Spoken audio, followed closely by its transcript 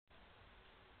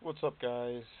What's up,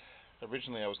 guys?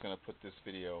 Originally, I was going to put this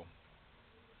video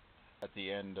at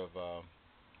the end of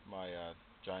my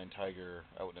giant tiger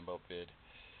out and about vid,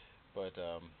 but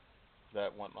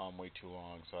that went on way too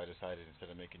long, so I decided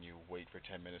instead of making you wait for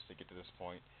 10 minutes to get to this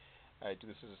point, I do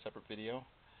this as a separate video.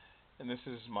 And this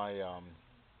is my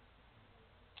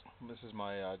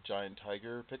giant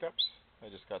tiger pickups I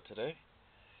just got today.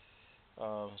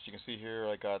 As you can see here,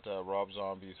 I got Rob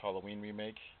Zombie's Halloween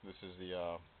remake. This is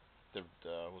the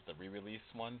re-release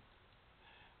one,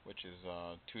 which is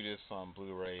 2 discs on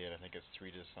Blu-ray, and I think it's 3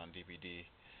 discs on DVD.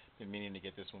 Been meaning to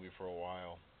get this movie for a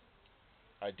while.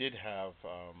 I did have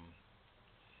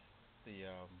the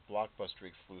Blockbuster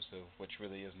exclusive, which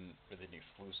really isn't really an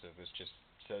exclusive. It just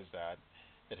says that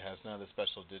it has none of the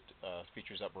special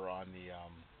features that were on the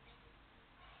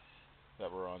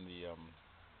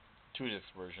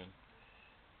 2-disc version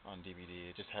on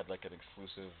DVD. It just had like an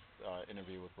exclusive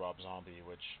interview with Rob Zombie,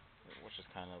 which is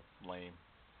kind of lame.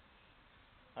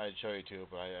 I'd show you too,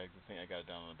 but I think I got it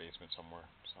down in the basement somewhere,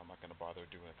 so I'm not going to bother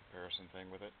doing a comparison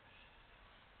thing with it.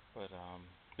 But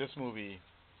this movie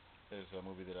is a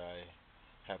movie that I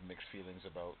have mixed feelings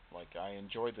about. Like, I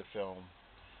enjoyed the film,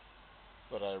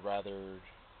 but I rather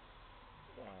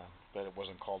that it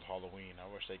wasn't called Halloween. I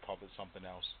wish they called it something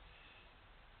else.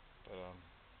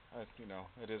 But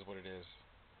it is what it is.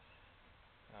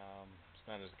 It's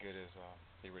not as good as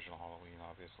the original Halloween,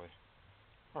 obviously.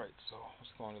 Alright, so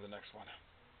let's go on to the next one.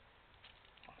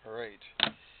 Alright,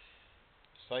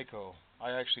 Psycho.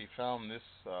 I actually found this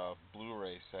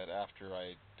Blu-ray set after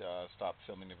I stopped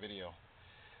filming the video.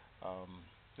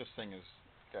 This thing has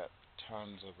got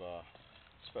tons of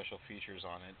special features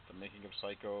on it. The making of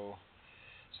Psycho,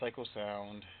 Psycho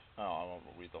sound. Oh, I won't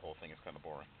read the whole thing, it's kind of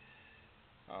boring.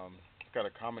 It's got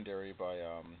a commentary by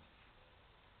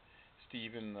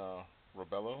Stephen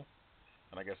Robello,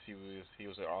 and I guess he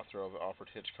was the author of Alfred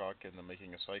Hitchcock and The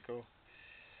Making of Psycho.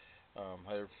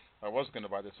 I was going to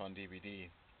buy this on DVD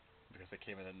because it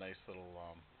came in a nice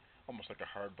little, almost like a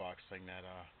hard box thing that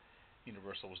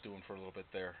Universal was doing for a little bit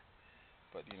there.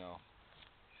 But $7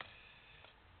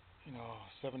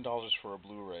 for a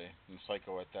Blu-ray and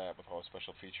Psycho at that with all the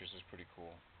special features is pretty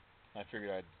cool. I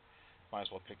figured I might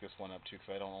as well pick this one up too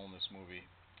because I don't own this movie.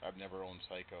 I've never owned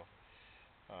Psycho.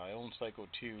 I own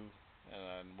Psycho 2,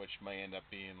 which may end up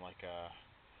being like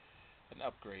an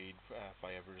upgrade if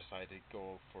I ever decide to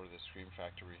go for the Scream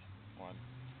Factory one.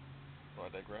 But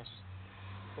I digress.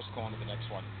 Let's go on to the next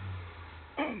one.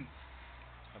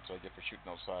 That's what I get for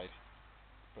shooting outside.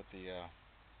 But the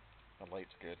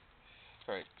light's good.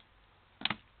 Alright.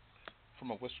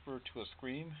 From a Whisper to a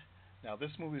Scream. Now,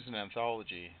 this movie is an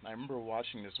anthology. I remember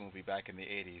watching this movie back in the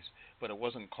 80s, but it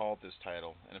wasn't called this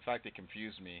title. And in fact, it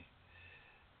confused me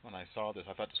when I saw this.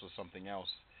 I thought this was something else.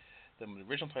 The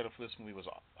original title for this movie was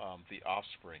The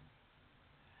Offspring.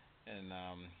 And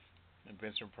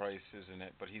Vincent Price is in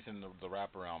it, but he's in the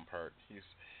wraparound part. He's,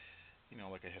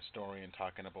 like a historian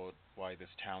talking about why this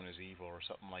town is evil or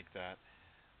something like that.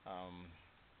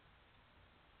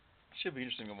 Should be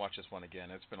interesting to watch this one again.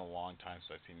 It's been a long time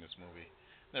since I've seen this movie.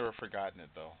 Never forgotten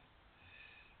it though.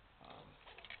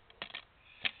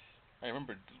 I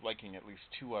remember liking at least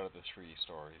 2 out of the 3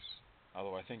 stories,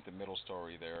 although I think the middle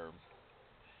story there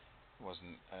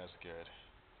wasn't as good.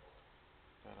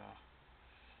 But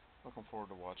looking forward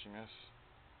to watching this,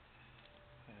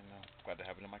 and glad to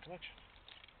have it in my collection.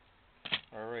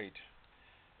 Alright,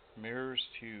 Mirrors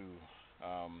 2.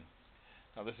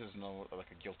 Now this is no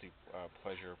like a guilty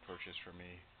pleasure purchase for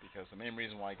me, because the main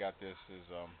reason why I got this is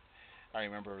I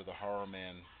remember the horror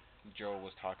man Joe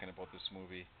was talking about this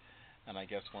movie, and I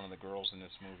guess one of the girls in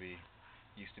this movie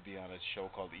used to be on a show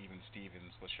called Even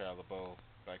Stevens with Shia LaBeouf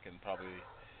back in probably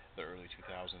the early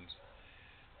 2000s.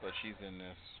 But she's in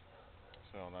this,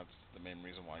 so that's the main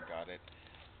reason why I got it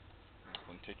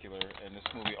in particular. And this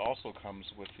movie also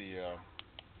comes with the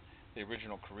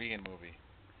original Korean movie.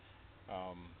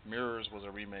 Mirrors was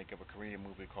a remake of a Korean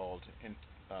movie called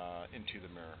Into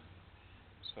the Mirror.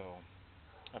 So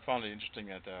I found it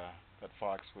interesting that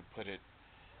Fox would put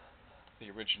the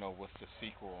original with the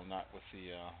sequel, not with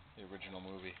the original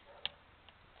movie.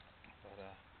 But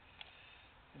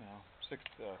 $3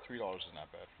 is not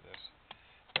bad for this.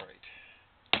 All right.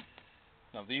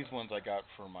 Now these ones I got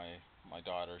for my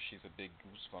daughter. She's a big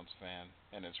Goosebumps fan,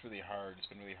 and it's really hard. It's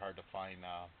been really hard to find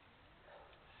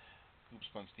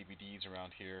Goosebumps DVDs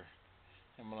around here.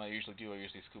 And when I usually do, I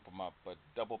usually scoop them up. But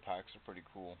double packs are pretty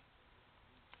cool,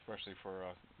 especially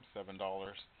for $7.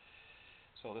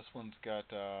 So this one's got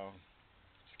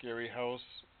Scary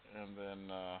House, and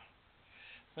then I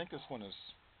think this one is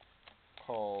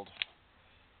called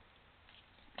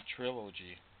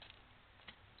Trilogy.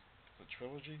 The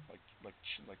trilogy, like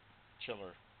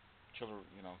Chiller-logy.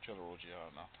 I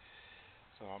don't know.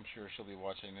 So I'm sure she'll be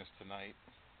watching this tonight.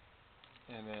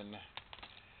 And then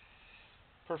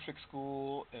Perfect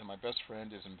School and My Best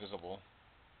Friend is Invisible,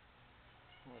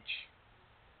 which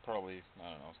probably, I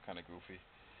don't know, it's kind of goofy.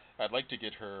 I'd like to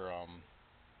get her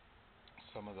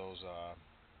some of those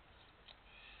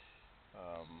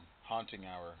Haunting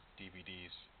Hour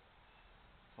DVDs.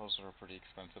 Those are pretty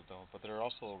expensive though, but they're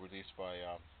also released by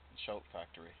Shout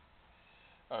Factory.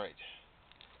 Alright,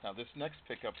 now this next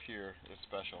pickup here is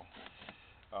special,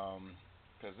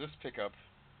 because this pickup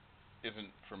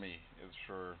isn't for me, it's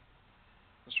for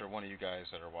one of you guys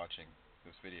that are watching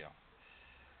this video.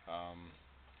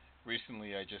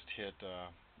 Recently I just hit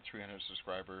 300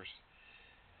 subscribers,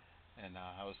 and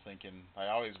I was thinking, I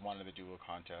always wanted to do a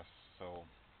contest, so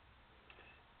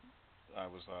I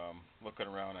was looking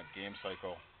around at Game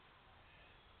Cycle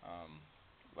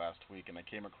last week, and I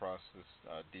came across this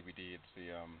DVD. It's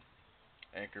the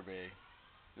Anchor Bay.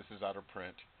 This is out of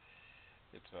print.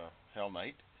 It's Hell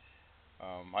Night.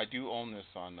 I do own this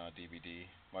on DVD.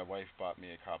 My wife bought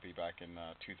me a copy back in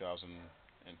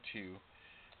 2002,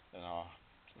 and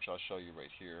which I'll show you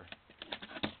right here.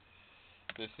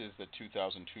 This is the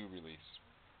 2002 release.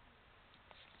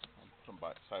 I'll put them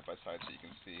side by side so you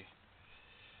can see.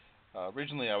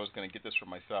 Originally, I was going to get this for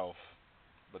myself,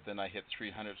 but then I hit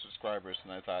 300 subscribers,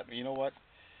 and I thought, you know what?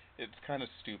 It's kind of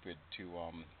stupid to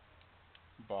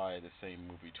buy the same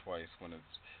movie twice when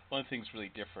it's one of the things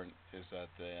really different is that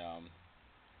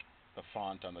the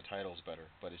font on the title is better.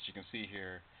 But as you can see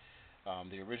here,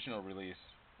 the original release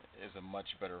is a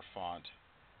much better font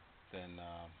than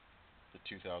the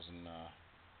 2002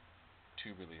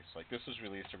 release. Like, this was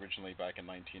released originally back in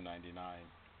 1999.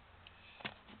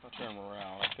 If I turn them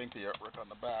around, I think the artwork on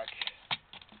the back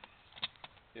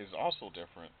is also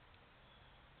different.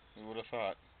 Who would have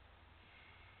thought?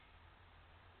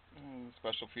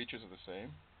 Special features are the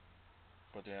same,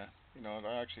 but yeah,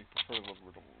 I actually prefer the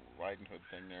little Riding Hood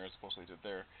thing there as opposed to what they did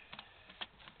there.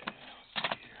 Yeah, let's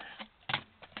see here.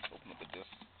 Let's open up the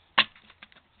disc.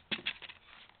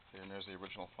 Okay, and there's the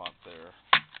original font there.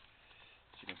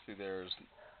 As you can see, there's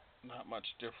not much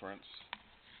difference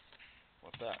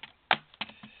with that.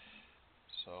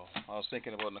 So I was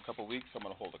thinking about in a couple weeks I'm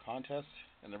going to hold a contest,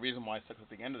 and the reason why I stuck at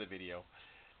the end of the video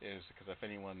is because if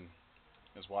anyone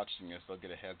is watching this, they'll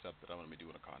get a heads up that I'm going to be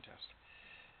doing a contest.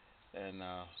 And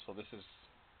so this is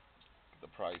the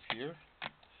prize here,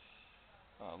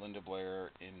 Linda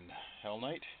Blair in Hell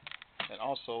Night, and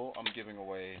also I'm giving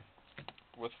away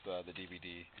with the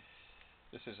DVD.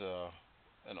 This is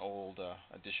an old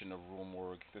edition of Rule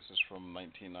Morgue. This is from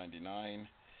 1999.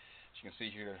 As you can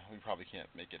see here, we probably can't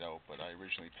make it out, but I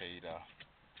originally paid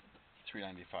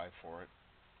 $3.95 for it,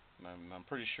 and I'm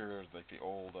pretty sure like the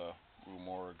old Rue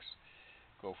Morgues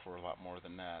go for a lot more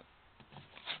than that.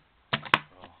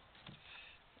 So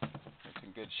it's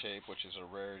in good shape, which is a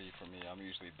rarity for me. I'm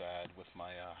usually bad with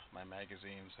my my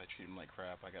magazines. I treat them like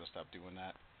crap. I got to stop doing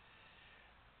that.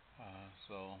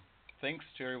 So thanks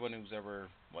to everyone who's ever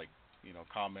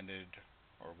commented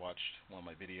or watched one of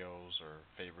my videos or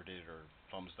favorited or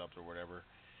thumbs up or whatever.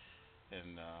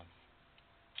 And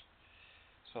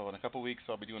so in a couple weeks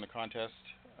I'll be doing a contest,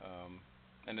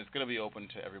 and it's going to be open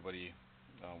to everybody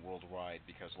worldwide,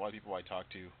 because a lot of people I talk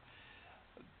to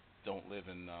don't live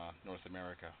in North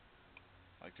America.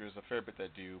 Like, there's a fair bit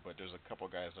that do, but there's a couple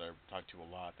guys that I talk to a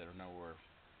lot that are nowhere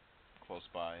close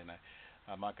by, and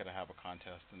I'm not going to have a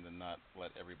contest and then not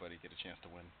let everybody get a chance to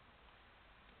win.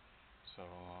 So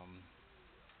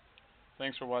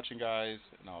thanks for watching, guys,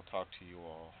 and I'll talk to you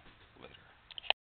all later.